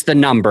 4 is the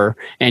number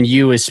and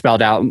U is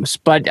spelled out.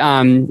 But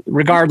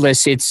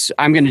regardless,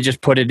 I'm going to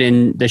just put it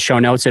in the show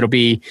notes.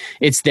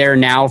 It's there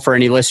now for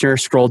any listener.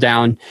 Scroll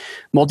down,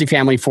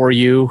 Multifamily For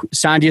You.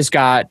 Sandhya's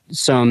got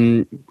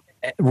some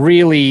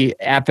really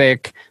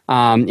epic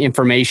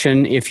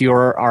information if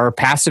you're a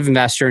passive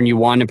investor and you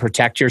want to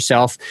protect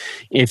yourself.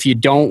 If you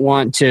don't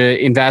want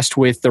to invest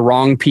with the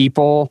wrong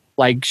people,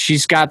 like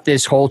she's got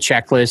this whole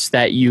checklist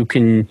that you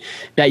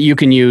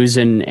can use,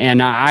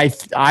 and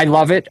I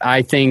love it.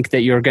 I think that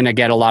you're going to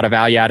get a lot of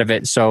value out of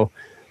it. So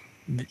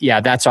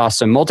yeah, that's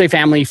awesome.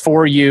 Multifamily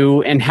For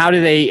You. And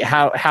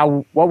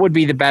what would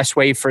be the best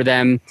way for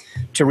them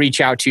to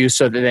reach out to you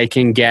so that they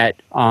can get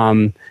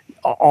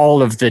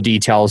all of the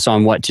details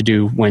on what to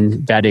do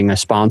when vetting a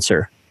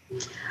sponsor?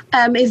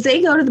 If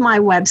they go to my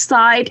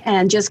website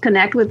and just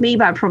connect with me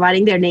by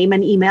providing their name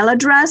and email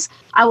address,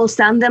 I will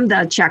send them the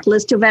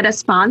checklist to vet a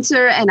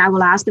sponsor, and I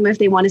will ask them if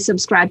they want to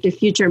subscribe to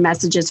future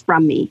messages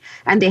from me.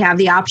 And they have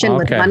the option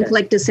with one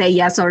click to say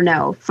yes or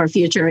no for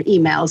future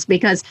emails,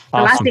 because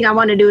the last thing I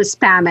want to do is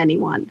spam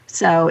anyone.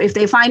 So if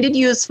they find it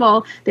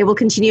useful, they will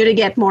continue to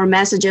get more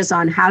messages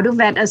on how to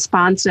vet a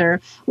sponsor.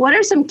 What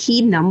are some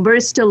key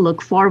numbers to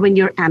look for when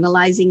you're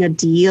analyzing a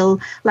deal?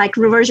 Like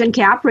reversion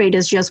cap rate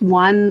is just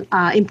one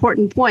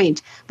important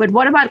point. But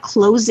what about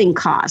closing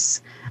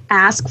costs?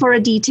 Ask for a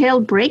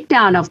detailed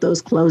breakdown of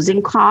those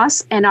closing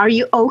costs. And are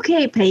you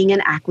okay paying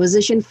an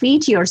acquisition fee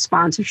to your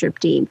sponsorship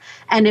team?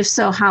 And if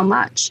so, how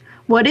much?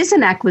 What is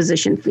an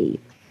acquisition fee?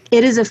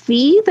 It is a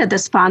fee that the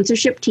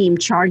sponsorship team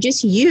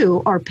charges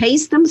you or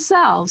pays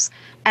themselves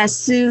as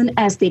soon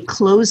as they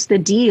close the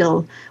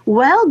deal,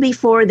 well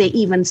before they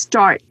even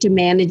start to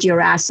manage your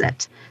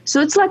asset.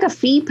 So it's like a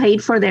fee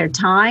paid for their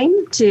time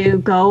to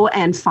go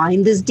and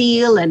find this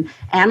deal and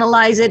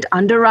analyze it,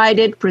 underwrite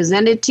it,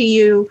 present it to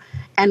you,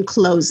 and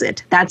close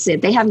it. That's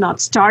it. They have not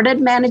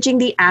started managing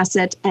the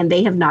asset, and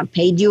they have not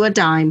paid you a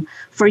dime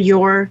for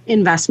your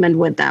investment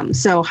with them.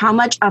 So how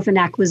much of an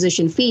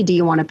acquisition fee do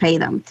you want to pay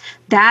them?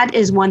 That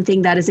is one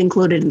thing that is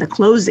included in the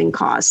closing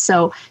costs.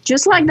 So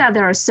just like that,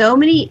 there are so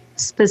many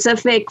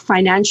specific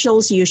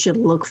financials you should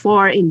look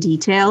for in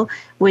detail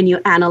when you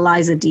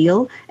analyze a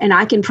deal. And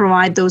I can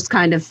provide those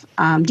kind of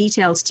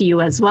details to you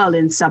as well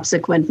in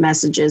subsequent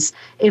messages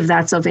if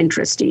that's of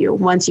interest to you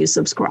once you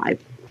subscribe.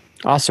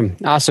 Awesome.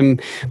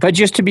 But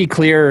just to be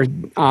clear,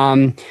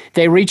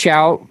 they reach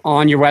out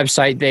on your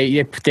website.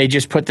 They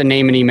just put the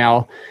name and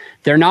email.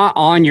 They're not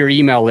on your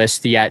email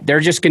list yet.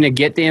 They're just going to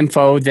get the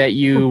info that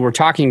you were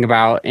talking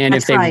about. And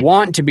if they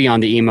want to be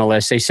on the email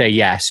list, they say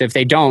yes. If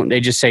they don't,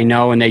 they just say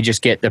no, and they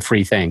just get the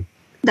free thing.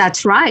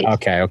 That's right.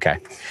 Okay.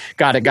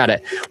 Got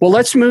it. Well,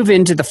 let's move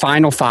into the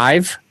final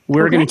 5.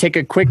 We're going to take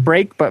a quick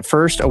break, but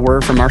first, a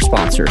word from our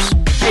sponsors.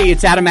 Hey,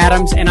 it's Adam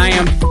Adams, and I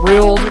am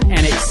thrilled and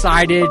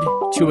excited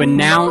to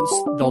announce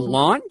the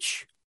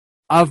launch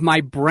of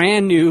my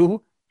brand new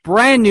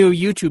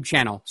YouTube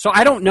channel. So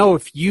I don't know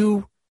if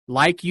you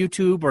like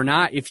YouTube or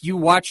not, if you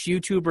watch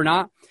YouTube or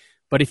not,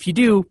 but if you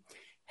do,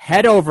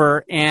 head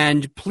over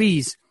and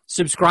please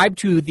subscribe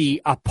to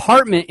the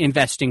Apartment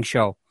Investing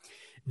Show.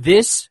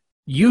 This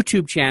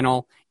YouTube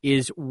channel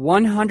is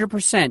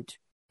 100%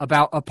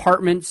 about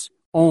apartments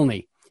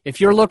only. If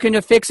you're looking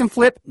to fix and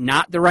flip,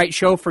 not the right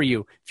show for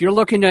you. If you're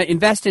looking to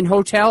invest in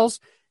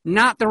hotels,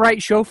 not the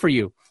right show for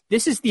you.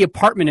 This is the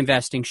Apartment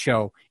Investing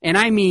Show, and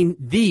I mean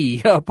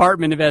the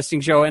Apartment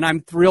Investing Show, and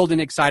I'm thrilled and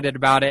excited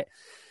about it.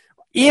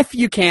 If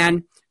you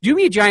can, do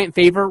me a giant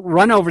favor,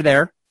 run over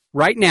there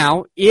right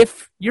now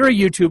if you're a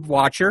YouTube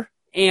watcher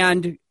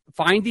and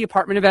find the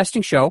Apartment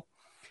Investing Show.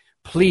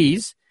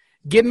 Please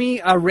give me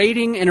a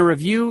rating and a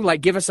review,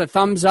 like give us a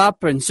thumbs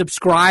up and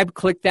subscribe,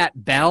 click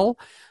that bell.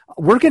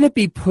 We're going to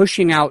be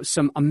pushing out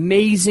some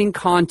amazing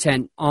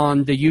content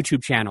on the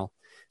YouTube channel.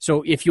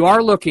 So if you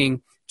are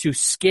looking to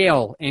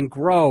scale and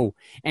grow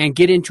and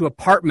get into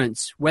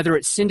apartments, whether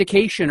it's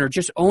syndication or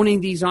just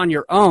owning these on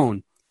your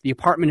own, the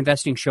Apartment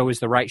Investing Show is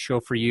the right show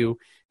for you.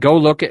 Go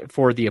look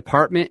for the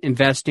Apartment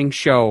Investing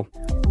Show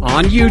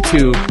on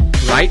YouTube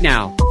right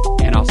now,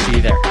 and I'll see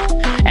you there.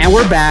 And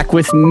we're back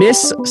with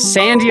Miss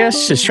Sandhya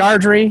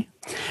Seshadri.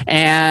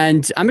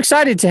 And I'm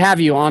excited to have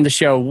you on the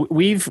show.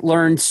 We've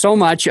learned so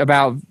much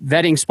about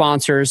vetting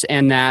sponsors,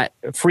 and that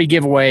free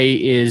giveaway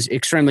is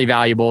extremely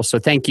valuable. So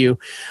thank you.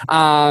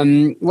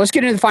 Let's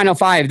get into the final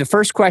 5. The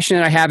first question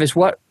that I have is,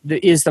 what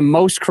is the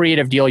most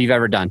creative deal you've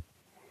ever done?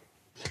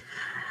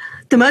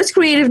 The most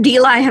creative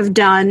deal I have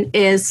done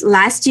is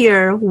last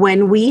year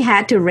when we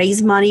had to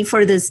raise money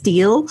for this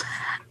deal.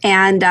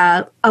 And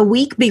a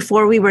week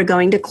before we were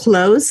going to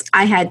close,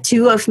 I had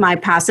 2 of my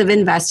passive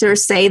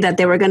investors say that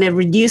they were going to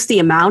reduce the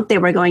amount they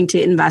were going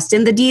to invest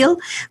in the deal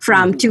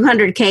from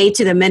 $200K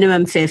to the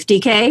minimum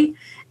 $50K.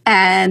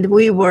 And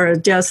we were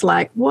just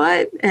like,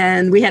 what?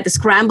 And we had to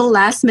scramble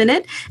last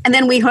minute. And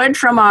then we heard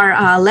from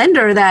our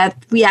lender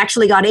that we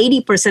actually got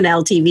 80%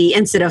 LTV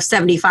instead of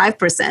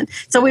 75%.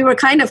 So we were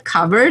kind of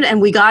covered, and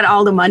we got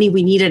all the money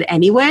we needed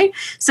anyway.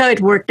 So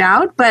it worked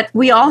out. But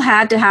we all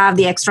had to have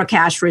the extra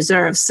cash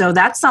reserves. So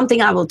that's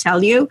something I will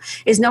tell you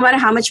is no matter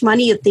how much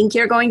money you think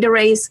you're going to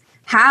raise,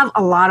 have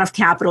a lot of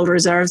capital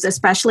reserves,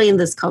 especially in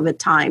this COVID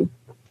time.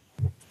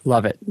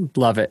 Love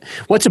it.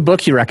 What's a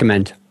book you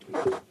recommend?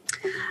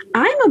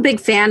 I'm a big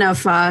fan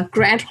of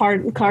Grant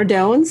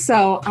Cardone,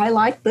 so I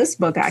like this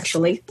book,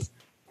 actually.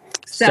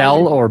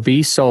 Sell or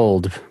Be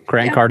Sold,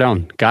 Grant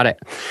Cardone. Got it.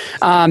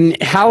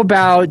 How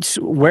about,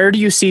 where do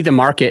you see the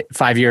market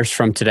 5 years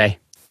from today?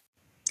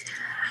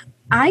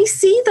 I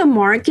see the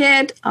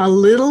market a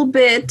little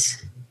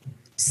bit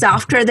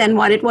softer than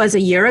what it was a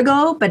year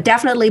ago, but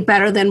definitely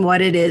better than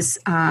what it is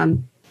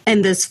in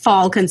this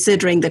fall,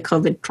 considering the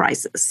COVID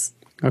crisis.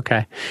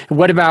 Okay.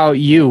 What about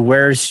you?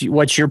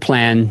 What's your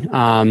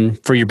plan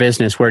for your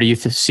business? Where do you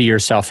see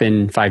yourself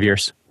in 5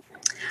 years?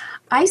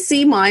 I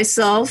see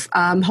myself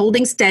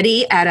holding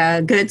steady at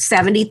a good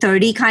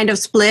 70-30 kind of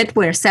split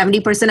where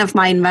 70% of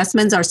my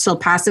investments are still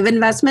passive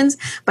investments,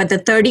 but the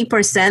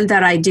 30%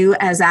 that I do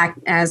as a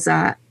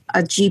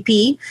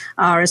GP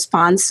or a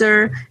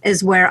sponsor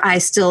is where I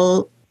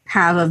still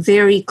have a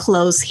very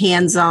close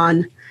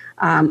hands-on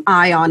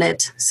eye on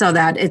it so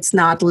that it's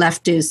not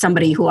left to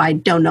somebody who I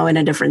don't know in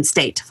a different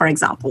state, for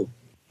example.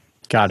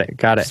 Got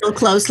it. Still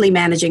closely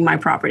managing my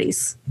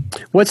properties.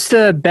 What's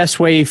the best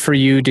way for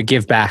you to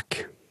give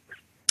back?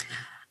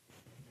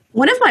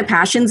 One of my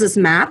passions is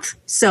math.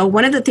 So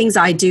one of the things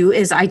I do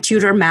is I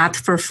tutor math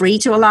for free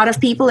to a lot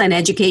of people, and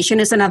education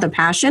is another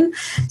passion.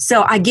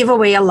 So I give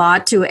away a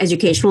lot to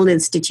educational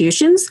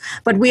institutions,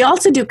 but we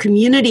also do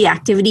community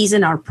activities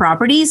in our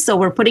properties. So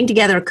we're putting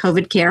together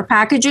COVID care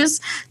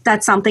packages.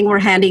 That's something we're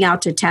handing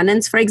out to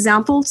tenants, for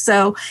example.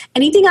 So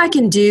anything I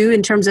can do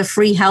in terms of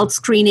free health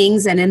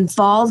screenings and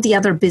involve the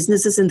other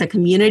businesses in the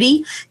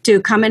community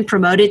to come and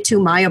promote it to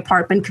my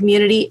apartment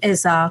community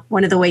is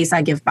one of the ways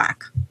I give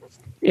back.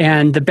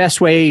 And the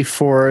best way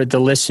for the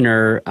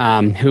listener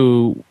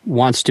who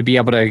wants to be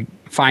able to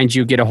find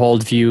you, get a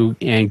hold of you,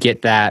 and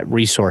get that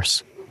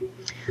resource?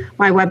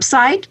 My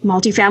website,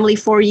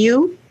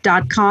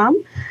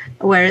 multifamily4u.com,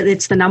 where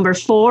it's the number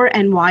 4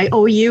 and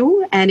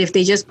YOU. And if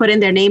they just put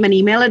in their name and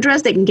email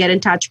address, they can get in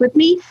touch with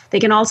me.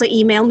 They can also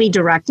email me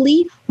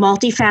directly,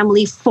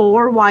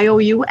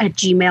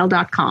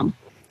 multifamily4YOU@gmail.com.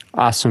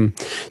 Awesome.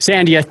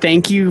 Sandhya,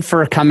 thank you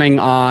for coming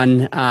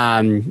on.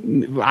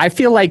 I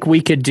feel like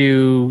we could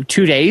do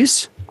 2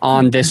 days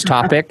on this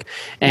topic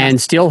and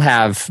still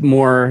have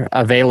more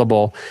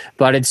available,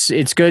 but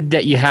it's good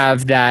that you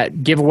have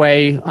that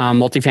giveaway,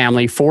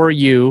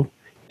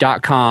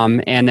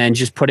 multifamily4u.com, and then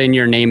just put in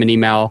your name and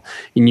email,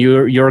 and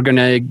you're going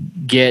to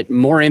get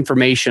more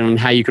information on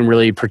how you can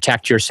really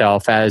protect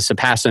yourself as a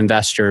passive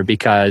investor,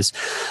 because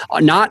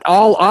not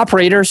all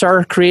operators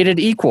are created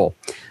equal.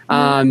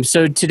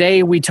 So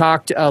today we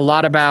talked a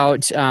lot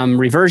about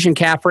reversion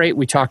cap rate.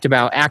 We talked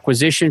about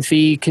acquisition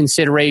fee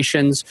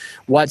considerations,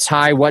 what's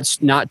high,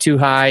 what's not too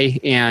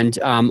high, and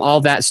all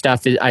that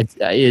stuff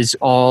is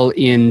all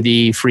in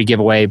the free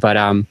giveaway.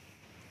 But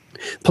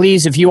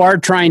please, if you are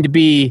trying to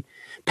be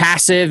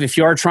passive, if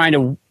you are trying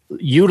to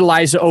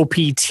utilize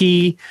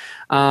OPT,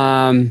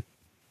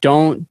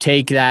 don't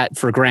take that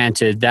for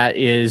granted. That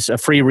is a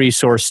free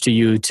resource to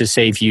you to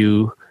save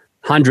you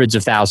hundreds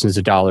of thousands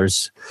of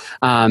dollars.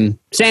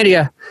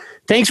 Sandhya,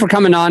 thanks for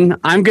coming on.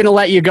 I'm going to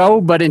let you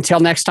go, but until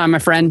next time, my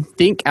friend,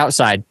 think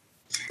outside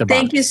the box.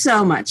 Thank you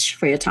so much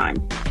for your time.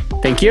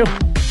 Thank you.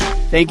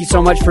 Thank you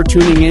so much for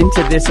tuning in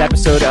to this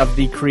episode of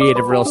the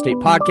Creative Real Estate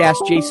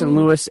Podcast. Jason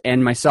Lewis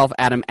and myself,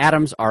 Adam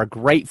Adams, are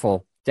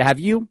grateful to have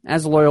you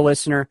as a loyal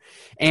listener.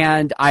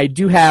 And I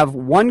do have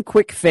one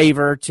quick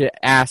favor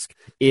to ask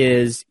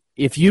is,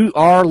 if you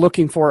are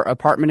looking for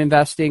apartment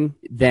investing,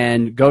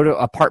 then go to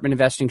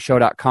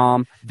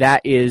apartmentinvestingshow.com.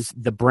 That is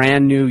the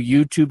brand new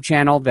YouTube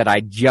channel that I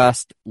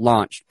just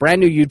launched.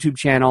 Brand new YouTube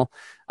channel.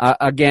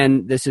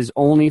 Again, this is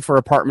only for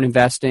apartment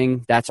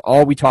investing. That's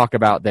all we talk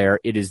about there.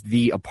 It is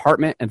the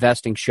Apartment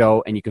Investing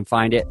Show, and you can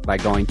find it by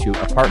going to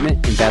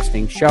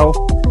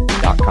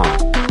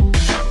apartmentinvestingshow.com.